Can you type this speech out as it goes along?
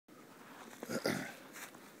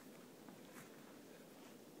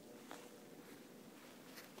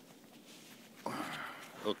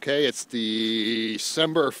Okay, it's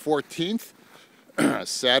December 14th,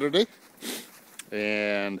 Saturday,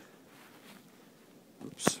 and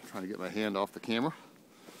oops, trying to get my hand off the camera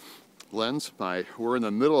lens. We're in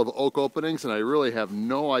the middle of oak openings, and I really have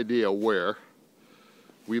no idea where.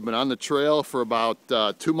 We've been on the trail for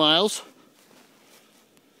about 2 miles,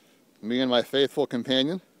 me and my faithful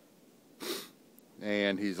companion,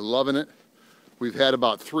 and he's loving it. We've had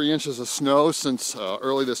about 3 inches of snow since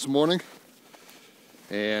early this morning,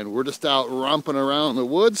 and we're just out romping around in the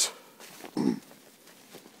woods.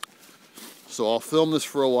 So I'll film this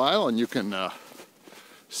for a while, and you can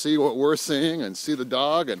see what we're seeing and see the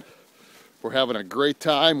dog, and we're having a great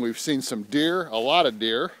time. We've seen some deer, a lot of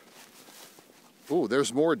deer. Oh,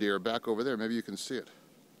 there's more deer back over there. Maybe you can see it.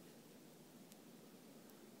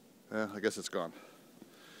 I guess it's gone.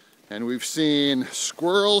 And we've seen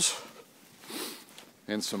squirrels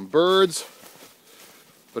and some birds,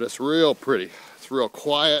 but it's real pretty. It's real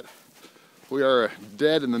quiet. We are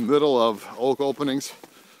dead in the middle of oak openings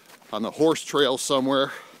on the horse trail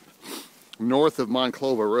somewhere north of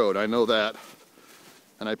Monclova Road. I know that.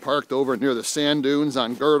 And I parked over near the sand dunes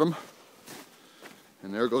on Girdham.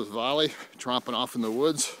 And there goes Volley, tromping off in the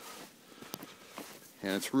woods.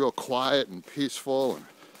 And it's real quiet and peaceful. And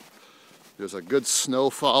there's a good snow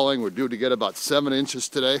falling. We're due to get about 7 inches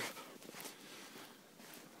today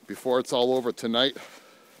before it's all over tonight.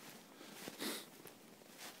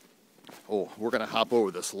 Oh, we're gonna hop over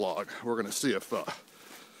this log. We're gonna see if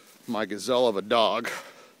my gazelle of a dog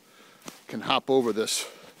can hop over this.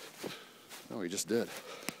 Oh, he just did.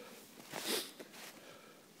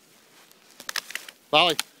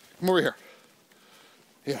 Volley, come over here.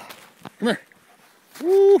 Yeah, come here.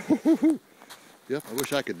 Woo-hoo-hoo-hoo. Yep, I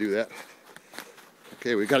wish I could do that.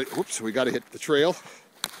 Okay, we got to hit the trail.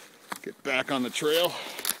 Get back on the trail.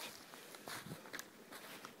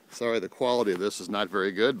 Sorry, the quality of this is not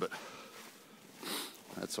very good, but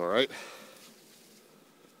that's all right.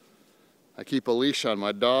 I keep a leash on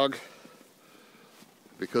my dog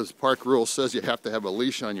because park rule says you have to have a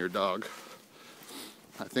leash on your dog.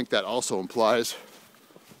 I think that also implies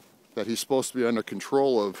that he's supposed to be under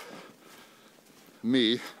control of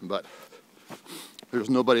me, but there's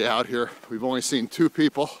nobody out here. We've only seen 2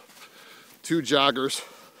 people, 2 joggers,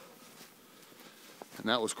 and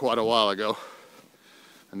that was quite a while ago.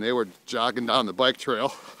 And they were jogging down the bike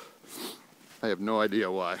trail. I have no idea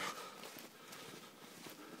why.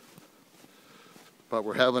 But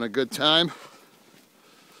we're having a good time.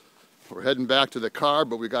 We're heading back to the car,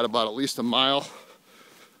 but we got about at least a mile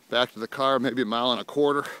back to the car, maybe a mile and a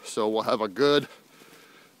quarter. So we'll have a good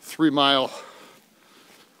 3-mile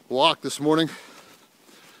walk this morning.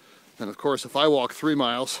 And of course, if I walk 3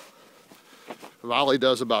 miles, Volley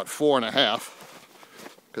does about 4.5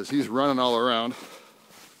 because he's running all around.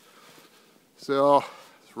 So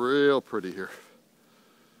it's real pretty here.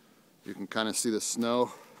 You can kind of see the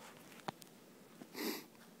snow.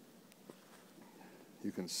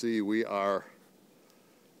 You can see we are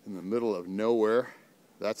in the middle of nowhere.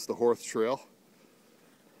 That's the horse trail.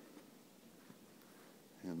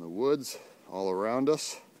 And the woods all around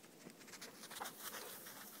us.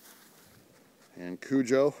 And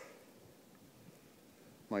Cujo,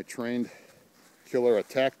 my trained killer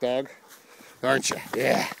attack dog. Aren't you?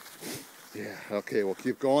 Yeah. Yeah, okay, we'll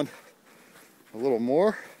keep going. A little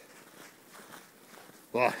more.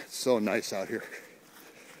 Wow, it's so nice out here.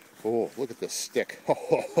 Oh, look at this stick. Oh,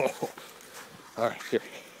 oh, oh. All right, here.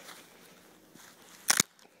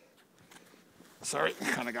 Sorry,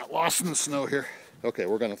 kind of got lost in the snow here. Okay,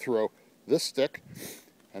 we're going to throw this stick,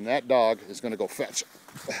 and that dog is going to go fetch it.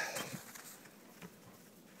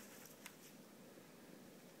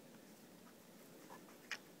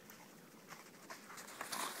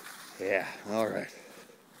 Yeah, all right.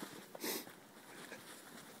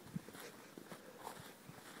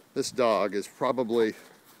 This dog is probably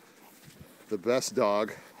the best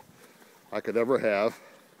dog I could ever have.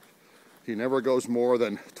 He never goes more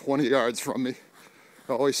than 20 yards from me.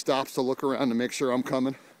 Always stops to look around to make sure I'm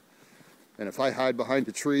coming. And if I hide behind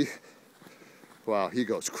a tree, wow, he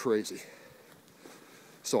goes crazy.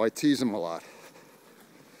 So I tease him a lot.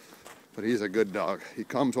 But he's a good dog. He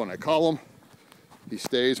comes when I call him. He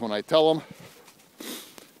stays when I tell him.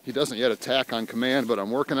 He doesn't yet attack on command, but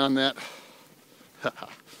I'm working on that.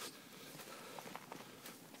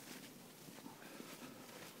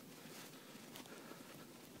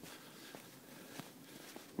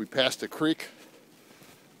 We passed a creek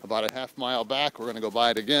about a half mile back. We're going to go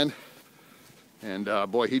by it again. And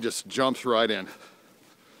boy, he just jumps right in.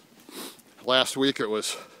 Last week it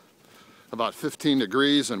was about 15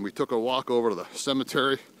 degrees, and we took a walk over to the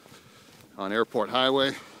cemetery on Airport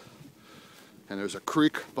Highway. and there's a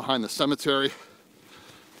creek behind the cemetery,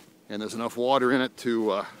 and there's enough water in it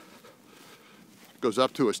to goes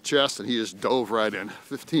up to his chest, and he just dove right in.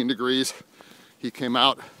 15 degrees. He came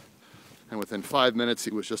out, and within 5 minutes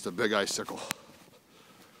he was just a big icicle.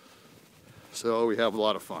 So we have a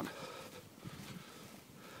lot of fun.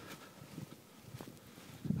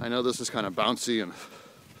 I know this is kind of bouncy and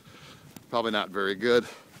probably not very good,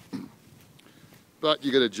 but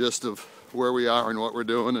you get a gist of where we are and what we're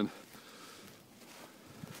doing and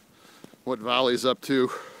what Volley's up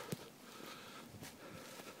to.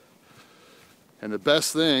 And the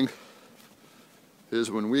best thing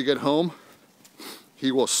is when we get home,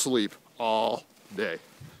 he will sleep all day.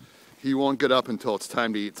 He won't get up until it's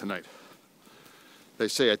time to eat tonight. They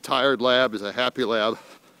say a tired lab is a happy lab,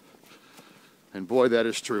 and boy, that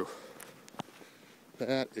is true.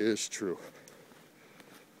 That is true.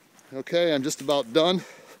 Okay, I'm just about done.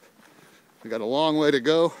 We got a long way to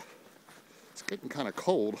go. It's getting kind of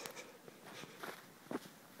cold.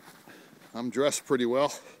 I'm dressed pretty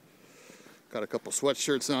well. Got a couple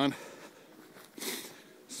sweatshirts on,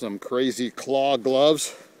 some crazy claw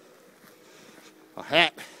gloves, a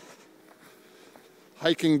hat,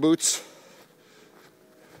 hiking boots,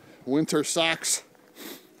 winter socks,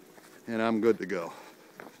 and I'm good to go.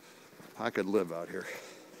 I could live out here.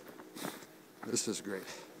 This is great.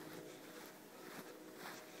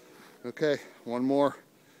 Okay, one more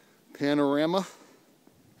panorama.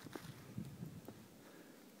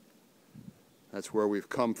 That's where we've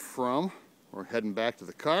come from. We're heading back to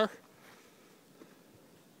the car.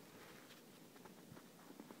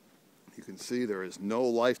 You can see there is no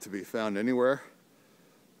life to be found anywhere.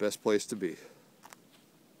 Best place to be.